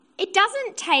it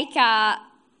doesn't take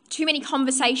too many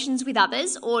conversations with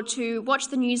others or to watch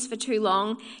the news for too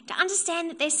long to understand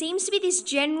that there seems to be this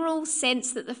general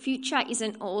sense that the future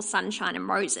isn't all sunshine and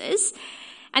roses,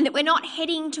 and that we're not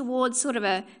heading towards sort of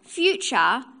a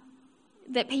future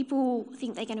that people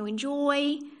think they're going to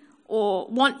enjoy or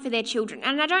want for their children.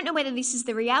 And I don't know whether this is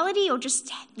the reality or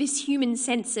just this human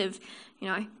sense of,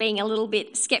 being a little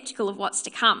bit sceptical of what's to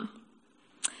come.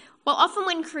 Well, often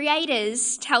when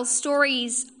creators tell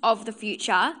stories of the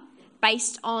future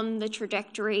based on the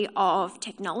trajectory of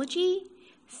technology,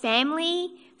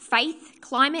 family, faith,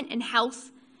 climate and health,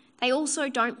 they also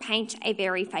don't paint a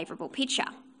very favourable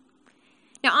picture.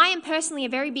 Now, I am personally a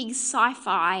very big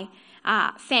sci-fi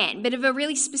fan, but of a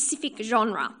really specific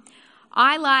genre.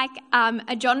 I like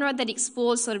a genre that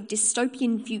explores sort of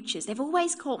dystopian futures. They've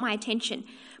always caught my attention.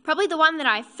 Probably the one that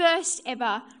I first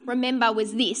ever remember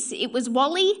was this. It was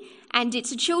WALL-E, and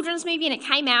it's a children's movie, and it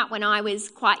came out when I was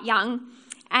quite young.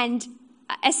 And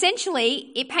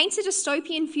essentially, it paints a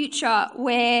dystopian future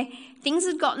where things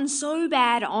had gotten so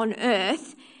bad on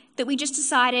Earth that we just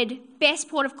decided, best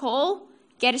port of call,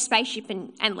 get a spaceship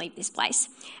and leave this place.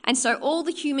 And so all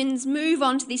the humans move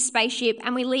onto this spaceship,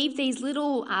 and we leave these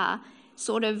little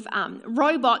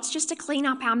robots just to clean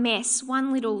up our mess,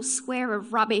 one little square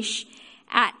of rubbish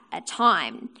at a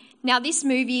time. Now, this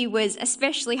movie was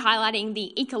especially highlighting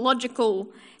the ecological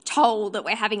toll that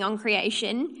we're having on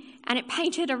creation, and it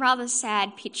painted a rather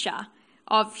sad picture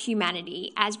of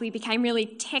humanity as we became really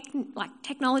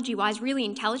technology-wise really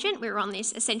intelligent. We were on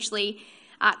this essentially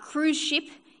cruise ship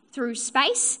through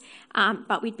space,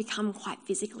 but we'd become quite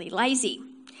physically lazy.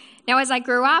 Now, as I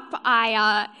grew up,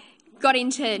 I got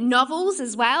into novels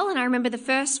as well, and I remember the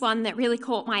first one that really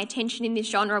caught my attention in this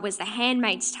genre was The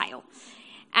Handmaid's Tale.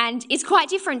 And it's quite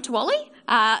different to WALL-E.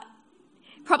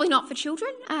 Probably not for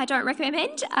children, I don't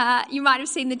recommend. You might have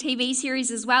seen the TV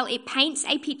series as well. It paints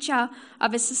a picture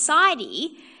of a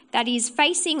society that is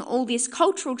facing all this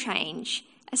cultural change,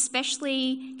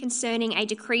 especially concerning a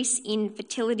decrease in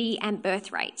fertility and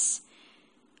birth rates,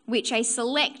 which a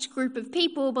select group of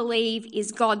people believe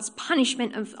is God's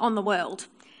punishment on the world.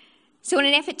 So in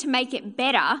an effort to make it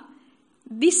better,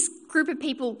 this group of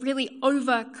people really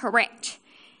overcorrect.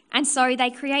 And so they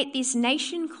create this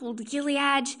nation called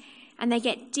Gilead, and they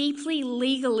get deeply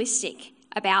legalistic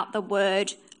about the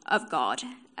word of God,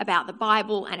 about the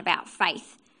Bible and about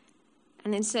faith.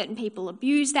 And then certain people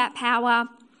abuse that power,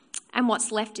 and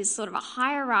what's left is sort of a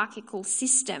hierarchical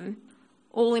system,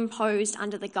 all imposed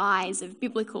under the guise of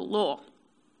biblical law.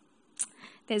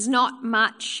 There's not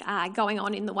much going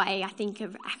on in the way, I think,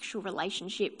 of actual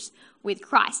relationships with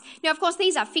Christ. Now, of course,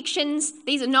 these are fictions.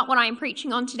 These are not what I am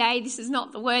preaching on today. This is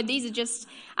not the word. These are just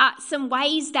some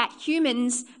ways that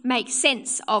humans make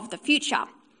sense of the future.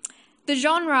 The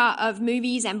genre of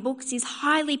movies and books is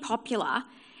highly popular,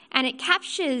 and it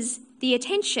captures the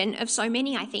attention of so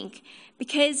many, I think,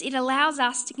 because it allows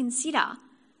us to consider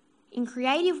in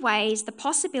creative ways the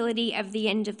possibility of the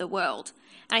end of the world.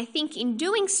 And I think in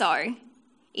doing so,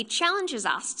 it challenges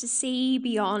us to see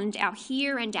beyond our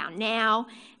here and our now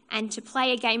and to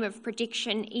play a game of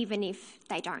prediction even if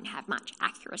they don't have much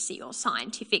accuracy or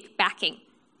scientific backing.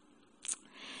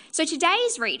 So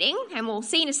today's reading, and we'll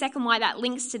see in a second why that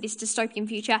links to this dystopian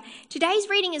future, today's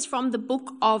reading is from the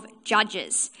book of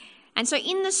Judges. And so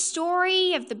in the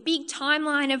story of the big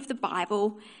timeline of the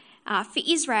Bible, for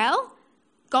Israel,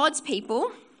 God's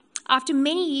people, after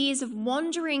many years of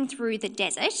wandering through the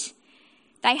desert,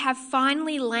 they have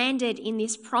finally landed in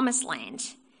this promised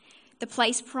land, the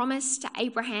place promised to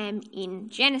Abraham in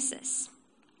Genesis.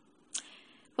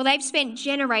 Well, they've spent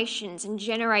generations and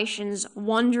generations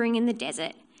wandering in the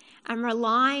desert and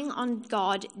relying on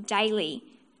God daily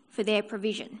for their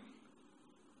provision.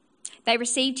 They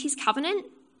received his covenant,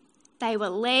 they were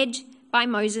led by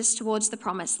Moses towards the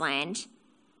promised land,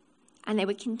 and they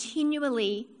were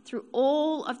continually, through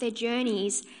all of their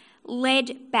journeys,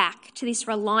 led back to this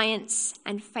reliance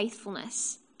and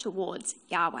faithfulness towards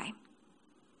Yahweh.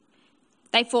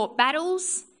 They fought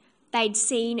battles, they'd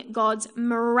seen God's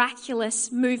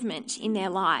miraculous movement in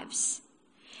their lives.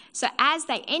 So as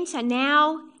they enter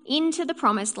now into the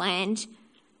promised land,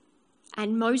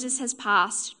 and Moses has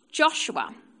passed,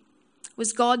 Joshua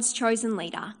was God's chosen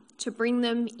leader to bring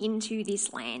them into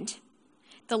this land,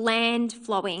 the land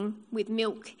flowing with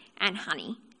milk and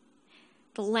honey,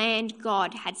 the land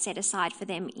God had set aside for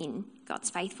them in God's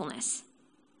faithfulness.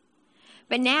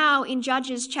 But now in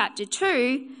Judges chapter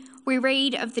 2, we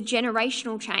read of the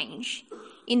generational change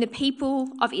in the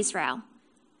people of Israel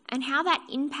and how that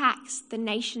impacts the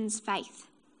nation's faith.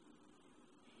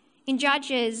 In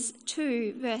Judges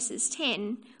 2 verses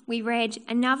 10, we read,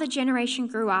 "Another generation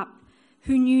grew up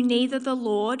who knew neither the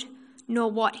Lord nor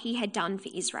what he had done for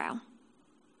Israel.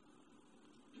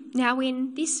 Now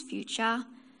in this future,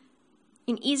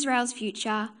 in Israel's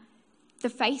future, the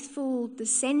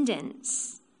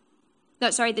descendants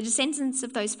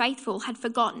of those faithful had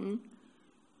forgotten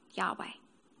Yahweh.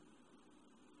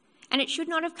 And it should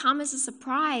not have come as a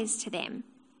surprise to them,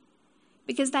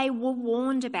 because they were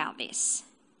warned about this.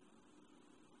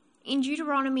 In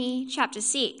Deuteronomy chapter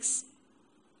 6,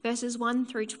 verses 1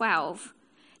 through 12,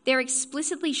 they're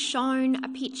explicitly shown a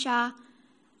picture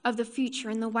of the future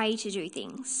and the way to do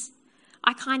things.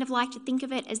 I kind of like to think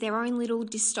of it as their own little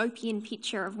dystopian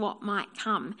picture of what might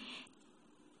come.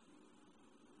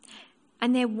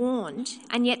 And they're warned,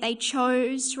 and yet they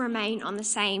chose to remain on the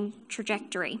same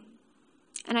trajectory.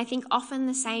 And I think often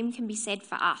the same can be said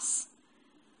for us.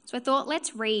 So I thought,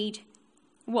 let's read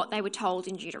what they were told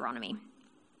in Deuteronomy.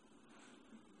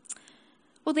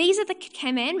 Well, these are the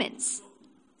commandments,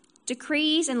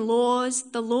 decrees and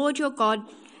laws the Lord your God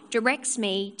directs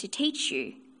me to teach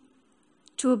you,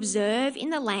 to observe in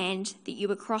the land that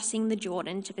you are crossing the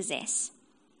Jordan to possess,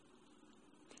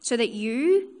 so that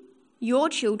you, your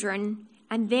children,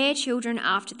 and their children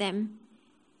after them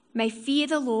may fear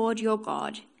the Lord your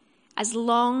God as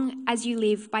long as you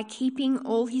live by keeping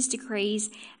all his decrees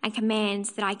and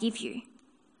commands that I give you,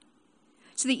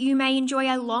 so that you may enjoy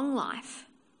a long life.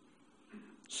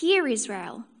 Hear,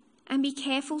 Israel, and be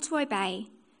careful to obey,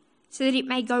 so that it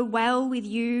may go well with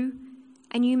you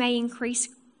and you may increase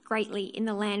greatly in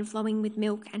the land flowing with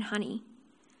milk and honey,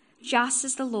 just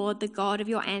as the Lord, the God of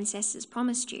your ancestors,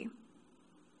 promised you.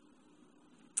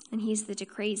 And here's the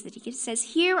decrees that he gives. It says,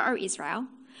 Hear, O Israel,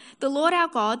 the Lord our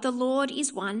God, the Lord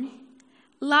is one.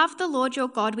 Love the Lord your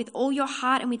God with all your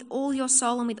heart and with all your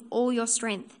soul and with all your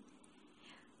strength.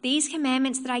 These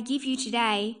commandments that I give you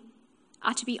today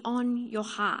are to be on your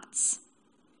hearts.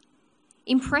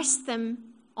 Impress them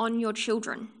on your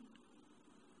children.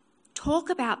 Talk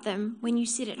about them when you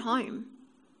sit at home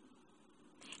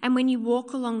and when you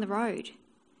walk along the road,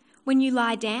 when you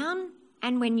lie down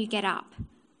and when you get up.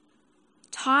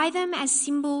 Tie them as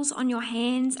symbols on your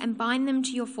hands and bind them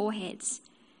to your foreheads.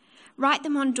 Write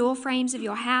them on door frames of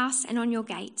your house and on your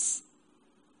gates,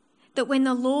 that when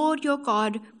the Lord your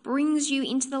God brings you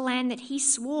into the land that he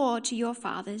swore to your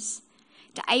fathers,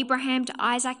 to Abraham, to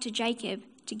Isaac, to Jacob,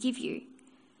 to give you,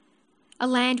 a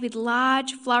land with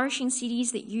large, flourishing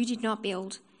cities that you did not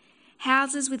build,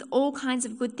 houses with all kinds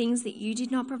of good things that you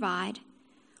did not provide,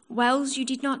 wells you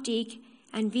did not dig,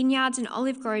 and vineyards and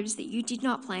olive groves that you did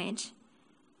not plant.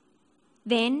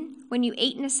 Then, when you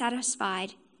eat and are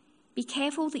satisfied, be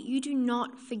careful that you do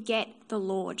not forget the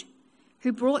Lord,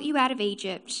 who brought you out of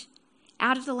Egypt,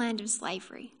 out of the land of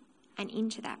slavery, and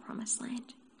into that promised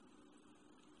land.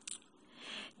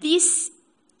 This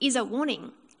is a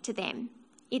warning to them.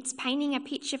 It's painting a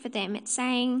picture for them. It's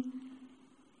saying,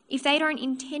 if they don't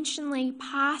intentionally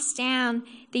pass down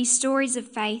these stories of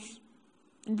faith,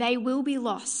 they will be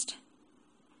lost.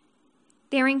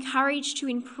 They're encouraged to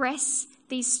impress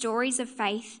these stories of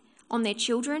faith on their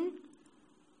children,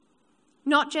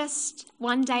 not just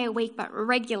one day a week, but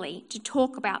regularly, to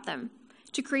talk about them,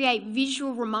 to create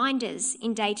visual reminders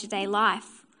in day-to-day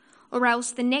life, or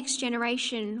else the next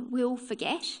generation will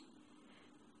forget.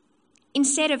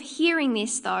 Instead of hearing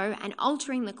this, though, and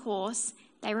altering the course,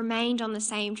 they remained on the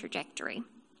same trajectory.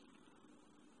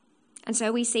 And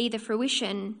so we see the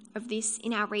fruition of this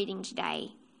in our reading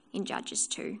today in Judges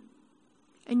 2.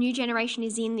 A new generation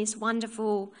is in this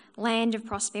wonderful land of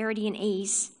prosperity and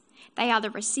ease. They are the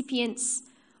recipients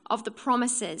of the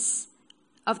promises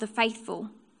of the faithful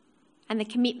and the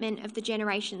commitment of the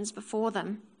generations before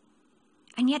them.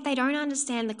 And yet they don't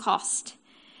understand the cost.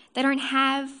 They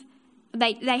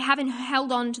haven't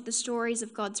held on to the stories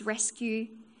of God's rescue,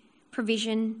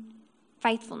 provision,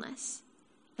 faithfulness.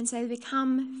 And so they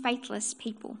become faithless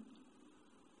people.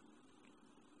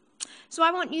 So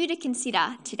I want you to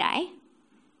consider today,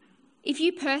 if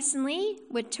you personally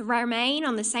were to remain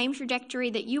on the same trajectory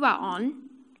that you are on,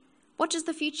 what does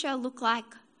the future look like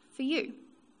for you?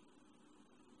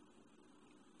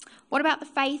 What about the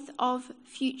faith of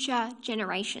future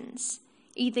generations,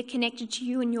 either connected to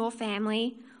you and your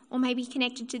family, or maybe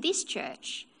connected to this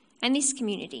church and this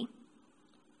community?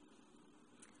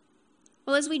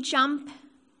 Well, as we jump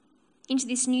into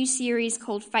this new series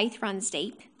called Faith Runs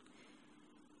Deep,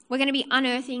 we're going to be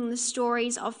unearthing the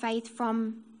stories of faith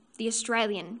from the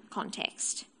Australian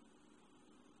context.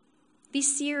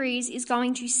 This series is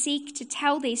going to seek to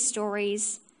tell these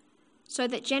stories so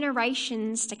that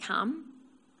generations to come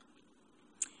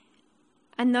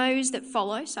and those that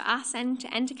follow, so us and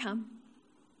to come,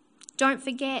 don't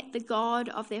forget the God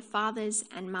of their fathers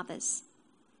and mothers.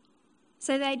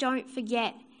 so they don't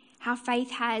forget how faith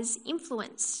has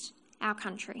influenced our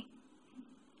country,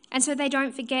 and so they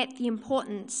don't forget the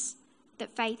importance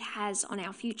that faith has on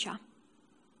our future.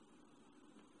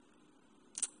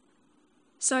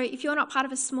 So if you're not part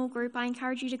of a small group, I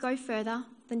encourage you to go further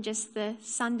than just the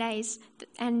Sundays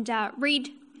and read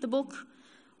the book,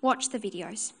 watch the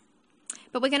videos.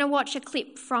 But we're going to watch a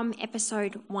clip from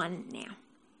episode 1 now.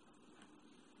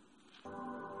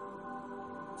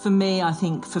 For me, I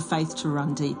think for faith to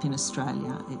run deep in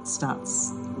Australia, it starts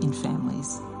in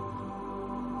families.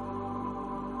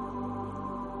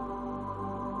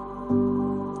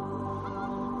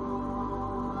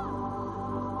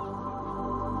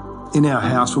 In our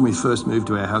house, when we first moved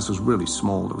to our house, it was really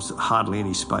small. There was hardly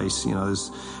any space. You know,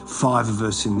 there's 5 of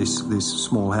us in this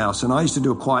small house. And I used to do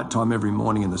a quiet time every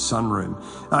morning in the sunroom.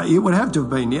 It would have to have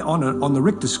been, on the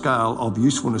Richter scale of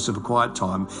usefulness of a quiet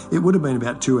time, it would have been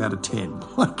about 2 out of 10.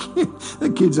 Like,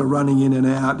 the kids are running in and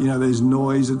out, you know, there's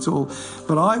noise, it's all.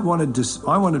 But I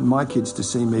wanted my kids to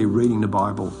see me reading the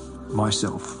Bible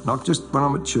myself, not just when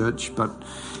I'm at church, but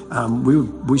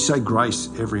we say grace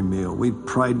every meal. We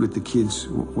prayed with the kids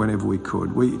whenever we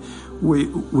could. We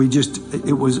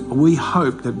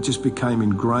hoped that it just became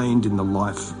ingrained in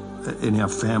in our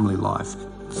family life.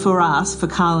 For us, for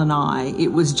Carl and I,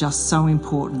 it was just so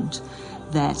important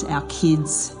that our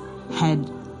kids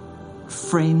had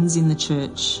friends in the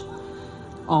church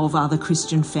of other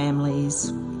Christian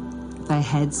families. They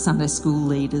had Sunday school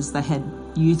leaders, they had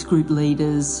youth group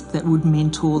leaders that would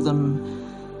mentor them.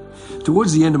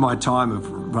 Towards the end of my time of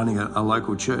running a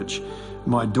local church,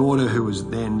 my daughter, who was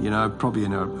then, probably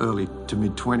in her early to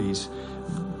mid-20s,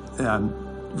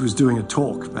 was doing a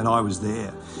talk, and I was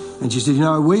there. And she said,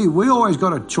 we always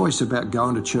got a choice about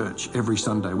going to church every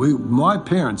Sunday. My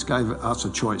parents gave us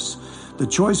a choice. The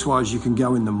choice was you can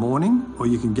go in the morning or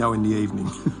you can go in the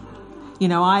evening.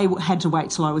 I had to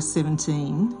wait till I was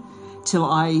 17 till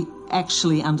I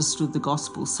actually understood the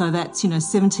gospel. So that's,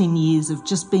 17 years of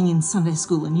just being in Sunday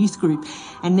school and youth group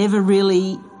and never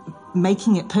really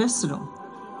making it personal.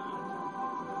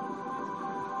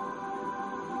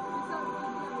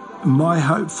 My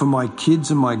hope for my kids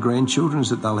and my grandchildren is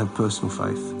that they'll have personal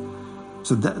faith.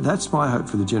 So that's my hope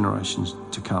for the generations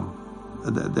to come.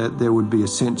 That there would be a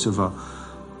sense of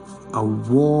a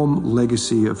warm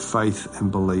legacy of faith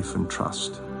and belief and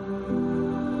trust.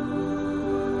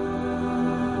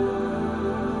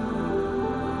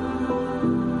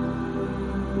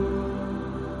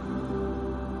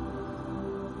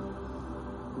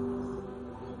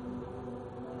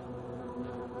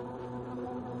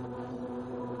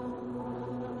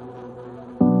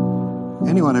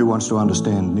 Anyone who wants to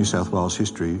understand New South Wales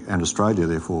history, and Australia,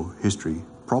 therefore, history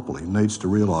properly, needs to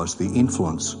realise the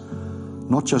influence,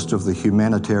 not just of the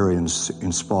humanitarians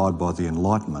inspired by the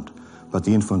Enlightenment, but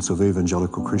the influence of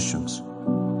evangelical Christians.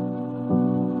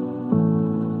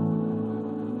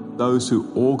 Those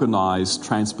who organised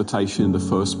transportation in the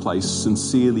first place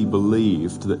sincerely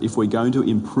believed that if we're going to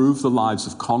improve the lives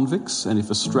of convicts and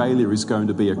if Australia is going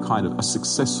to be a kind of a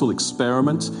successful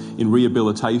experiment in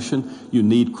rehabilitation, you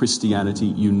need Christianity,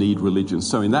 you need religion.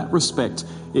 So in that respect,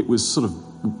 it was sort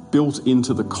of built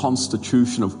into the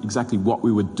constitution of exactly what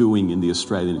we were doing in the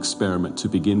Australian experiment to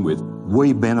begin with.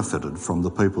 We benefited from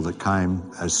the people that came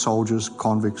as soldiers,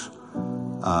 convicts,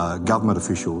 government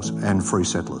officials and free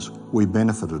settlers. We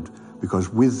benefited because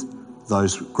with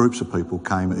those groups of people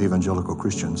came evangelical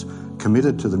Christians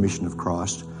committed to the mission of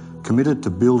Christ, committed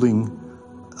to building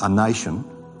a nation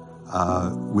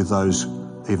with those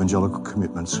evangelical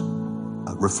commitments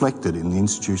reflected in the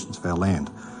institutions of our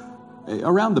land.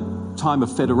 Around the time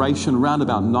of Federation, around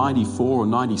about 94 or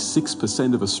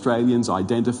 96% of Australians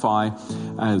identify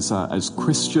as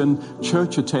Christian.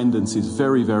 Church attendance is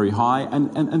very, very high,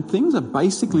 and things are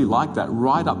basically like that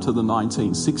right up to the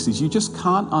 1960s. You just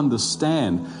can't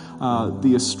understand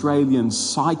the Australian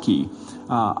psyche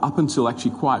up until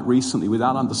actually quite recently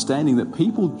without understanding that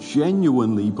people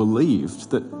genuinely believed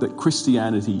that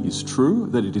Christianity is true,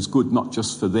 that it is good not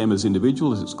just for them as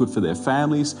individuals, it's good for their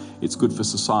families, it's good for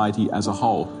society as a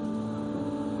whole.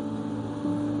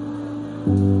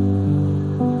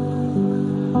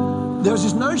 There was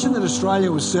this notion that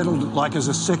Australia was settled like as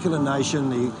a secular nation,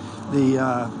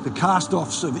 the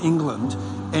cast-offs of England,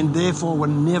 and therefore were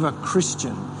never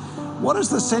Christian. What does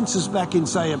the census back in,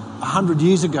 say, 100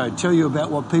 years ago tell you about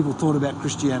what people thought about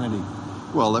Christianity?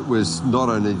 Well, it was not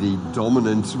only the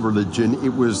dominant religion,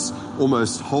 it was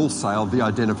almost wholesale the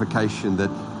identification that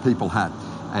people had.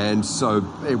 And so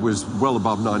it was well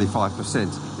above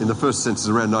 95%. In the first census,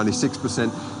 around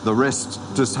 96%. The rest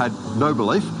just had no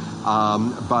belief.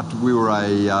 But we were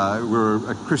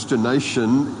a Christian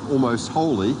nation almost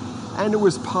wholly. and it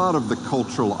was part of the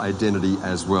cultural identity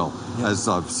as well. Yeah. As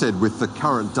I've said, with the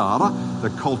current data, the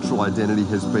cultural identity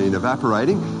has been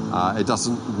evaporating. It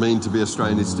doesn't mean to be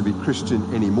Australian is to be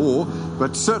Christian anymore,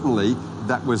 but certainly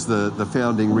that was the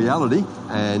founding reality,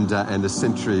 and a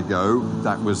century ago,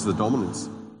 that was the dominance.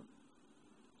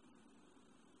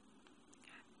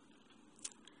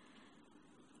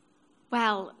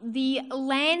 Well, the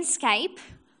landscape...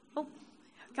 Oh,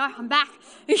 God, I'm back.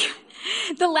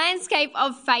 The landscape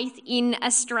of faith in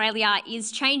Australia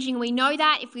is changing. We know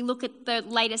that if we look at the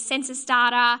latest census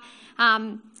data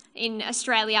in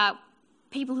Australia,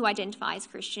 people who identify as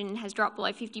Christian has dropped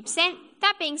below 50%.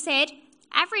 That being said,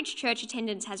 average church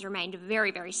attendance has remained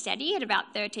very, very steady at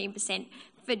about 13%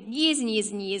 for years and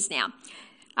years and years now.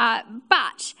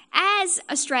 But as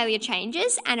Australia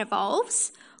changes and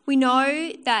evolves, we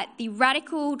know that the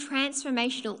radical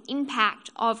transformational impact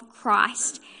of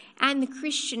Christ and the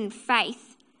Christian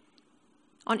faith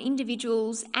on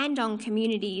individuals and on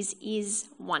communities is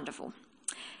wonderful.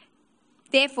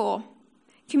 Therefore,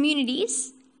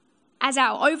 communities, as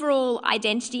our overall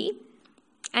identity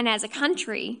and as a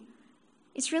country,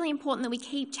 it's really important that we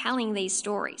keep telling these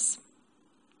stories.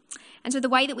 And so the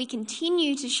way that we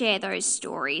continue to share those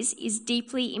stories is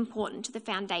deeply important to the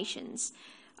foundations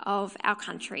of our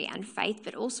country and faith,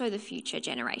 but also the future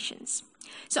generations.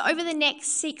 So over the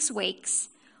next 6 weeks,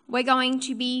 we're going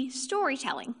to be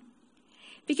storytelling,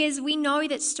 because we know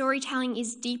that storytelling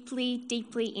is deeply,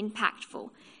 deeply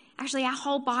impactful. Actually, our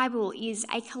whole Bible is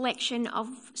a collection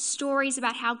of stories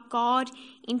about how God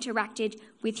interacted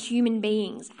with human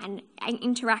beings and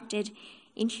interacted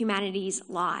in humanity's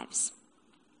lives.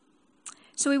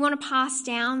 So we want to pass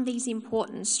down these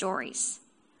important stories.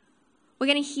 We're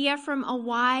going to hear from a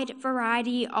wide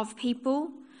variety of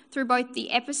people through both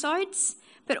the episodes,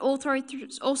 but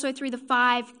also through the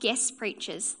 5 guest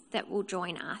preachers that will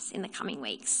join us in the coming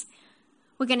weeks.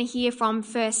 We're going to hear from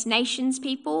First Nations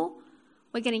people.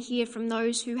 We're going to hear from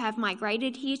those who have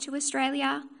migrated here to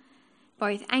Australia,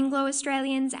 both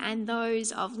Anglo-Australians and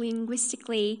those of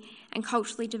linguistically and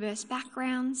culturally diverse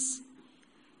backgrounds,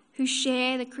 who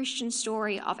share the Christian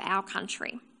story of our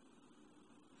country,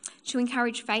 to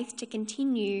encourage faith to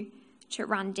continue to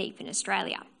run deep in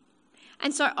Australia.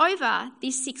 And so over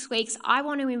these 6 weeks, I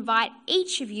want to invite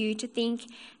each of you to think,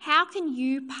 how can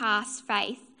you pass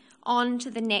faith on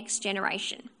to the next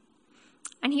generation?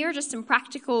 And here are just some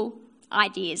practical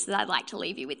ideas that I'd like to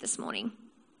leave you with this morning.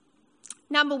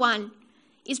 Number 1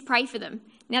 is pray for them.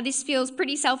 Now, this feels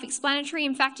pretty self-explanatory.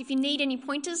 In fact, if you need any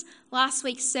pointers, last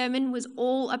week's sermon was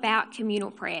all about communal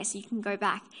prayer, so you can go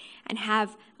back and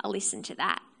have a listen to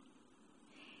that.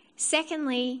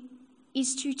 Secondly,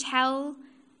 is to tell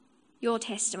your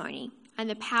testimony and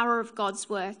the power of God's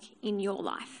work in your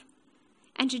life,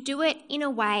 and to do it in a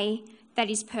way that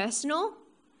is personal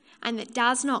and that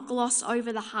does not gloss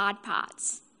over the hard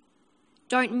parts.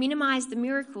 Don't minimise the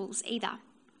miracles either.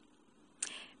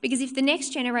 Because if the next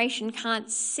generation can't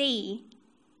see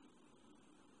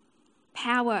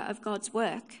power of God's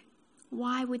work,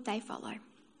 why would they follow?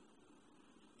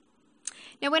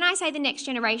 Now, when I say the next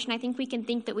generation, I think we can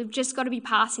think that we've just got to be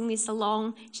passing this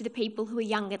along to the people who are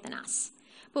younger than us.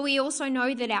 But we also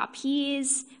know that our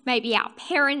peers, maybe our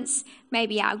parents,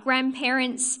 maybe our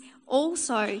grandparents,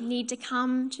 also need to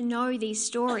come to know these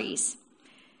stories.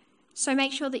 So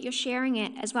make sure that you're sharing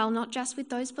it as well, not just with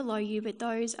those below you, but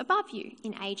those above you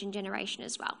in age and generation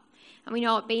as well. And we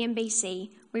know at BMBC,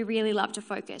 we really love to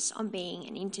focus on being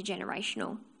an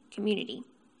intergenerational community.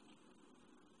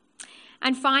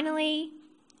 And finally,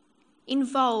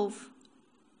 involve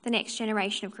the next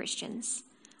generation of Christians.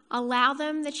 Allow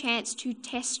them the chance to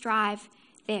test drive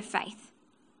their faith.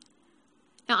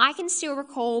 Now, I can still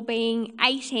recall being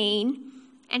 18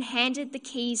 and handed the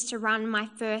keys to run my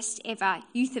first ever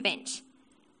youth event.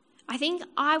 I think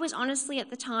I was honestly at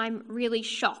the time really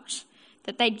shocked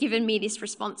that they'd given me this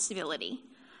responsibility.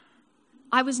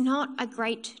 I was not a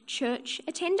great church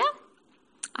attender.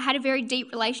 I had a very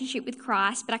deep relationship with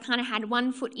Christ, but I kind of had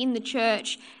one foot in the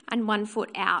church and one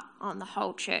foot out on the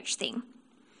whole church thing.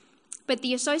 But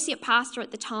the associate pastor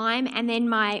at the time, and then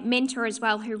my mentor as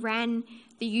well, who ran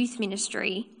the youth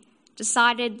ministry,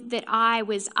 decided that I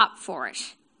was up for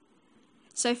it.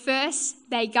 So first,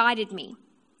 they guided me.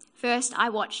 First, I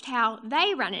watched how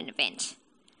they ran an event,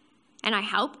 and I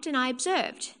helped and I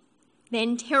observed.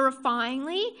 Then,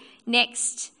 terrifyingly,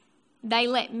 next, they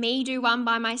let me do one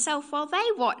by myself while they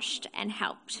watched and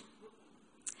helped.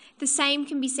 The same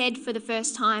can be said for the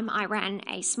first time I ran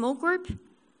a small group,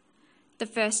 the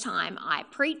first time I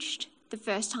preached, the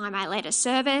first time I led a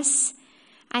service,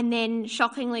 and then,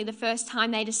 shockingly, the first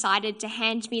time they decided to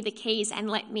hand me the keys and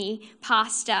let me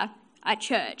pastor a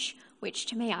church, which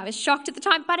to me I was shocked at the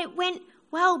time, but it went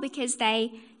well because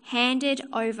they handed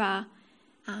over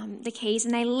the keys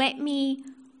and they let me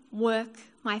work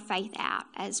my faith out,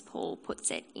 as Paul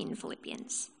puts it in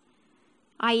Philippians,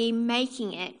 i.e.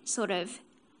 making it sort of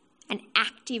an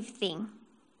active thing.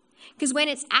 Because when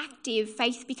it's active,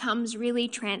 faith becomes really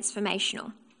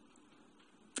transformational.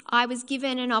 I was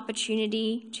given an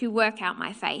opportunity to work out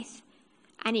my faith,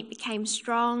 and it became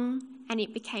strong, and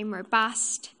it became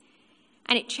robust,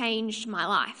 and it changed my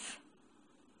life.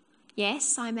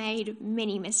 Yes, I made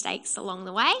many mistakes along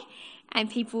the way, and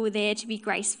people were there to be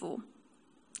graceful.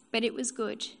 But it was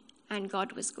good, and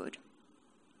God was good.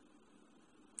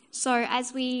 So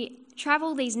as we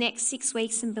travel these next 6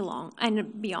 weeks and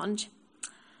beyond,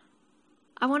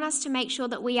 I want us to make sure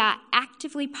that we are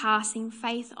actively passing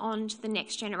faith on to the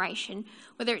next generation,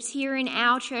 whether it's here in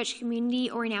our church community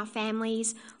or in our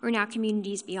families or in our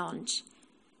communities beyond.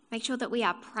 Make sure that we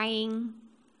are praying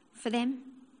for them.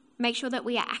 Make sure that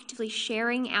we are actively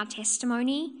sharing our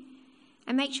testimony,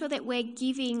 and make sure that we're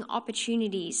giving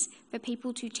opportunities for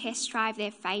people to test drive their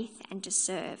faith and to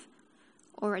serve,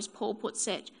 or as Paul puts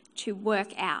it, to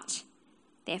work out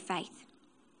their faith.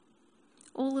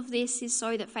 All of this is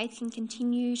so that faith can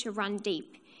continue to run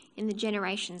deep in the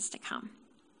generations to come.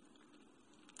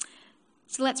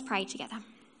 So let's pray together.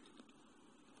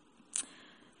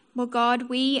 Well, God,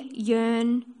 we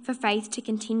yearn for faith to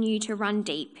continue to run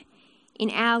deep in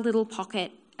our little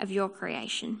pocket of your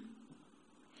creation.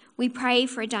 We pray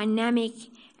for a dynamic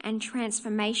and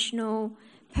transformational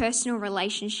personal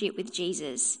relationship with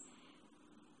Jesus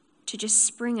to just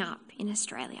spring up in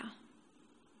Australia.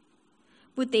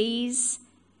 Would these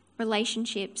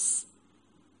relationships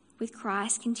with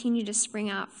Christ continue to spring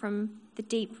up from the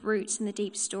deep roots and the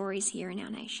deep stories here in our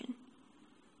nation?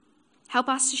 Help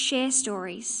us to share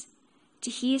stories, to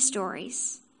hear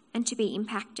stories, and to be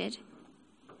impacted.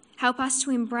 Help us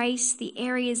to embrace the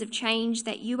areas of change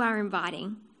that you are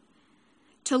inviting,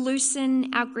 to loosen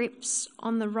our grips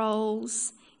on the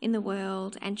roles in the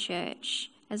world and church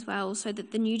as well, so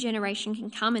that the new generation can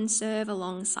come and serve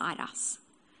alongside us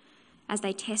as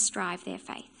they test drive their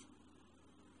faith.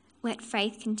 Let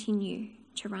faith continue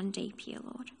to run deep here,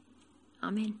 Lord.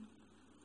 Amen.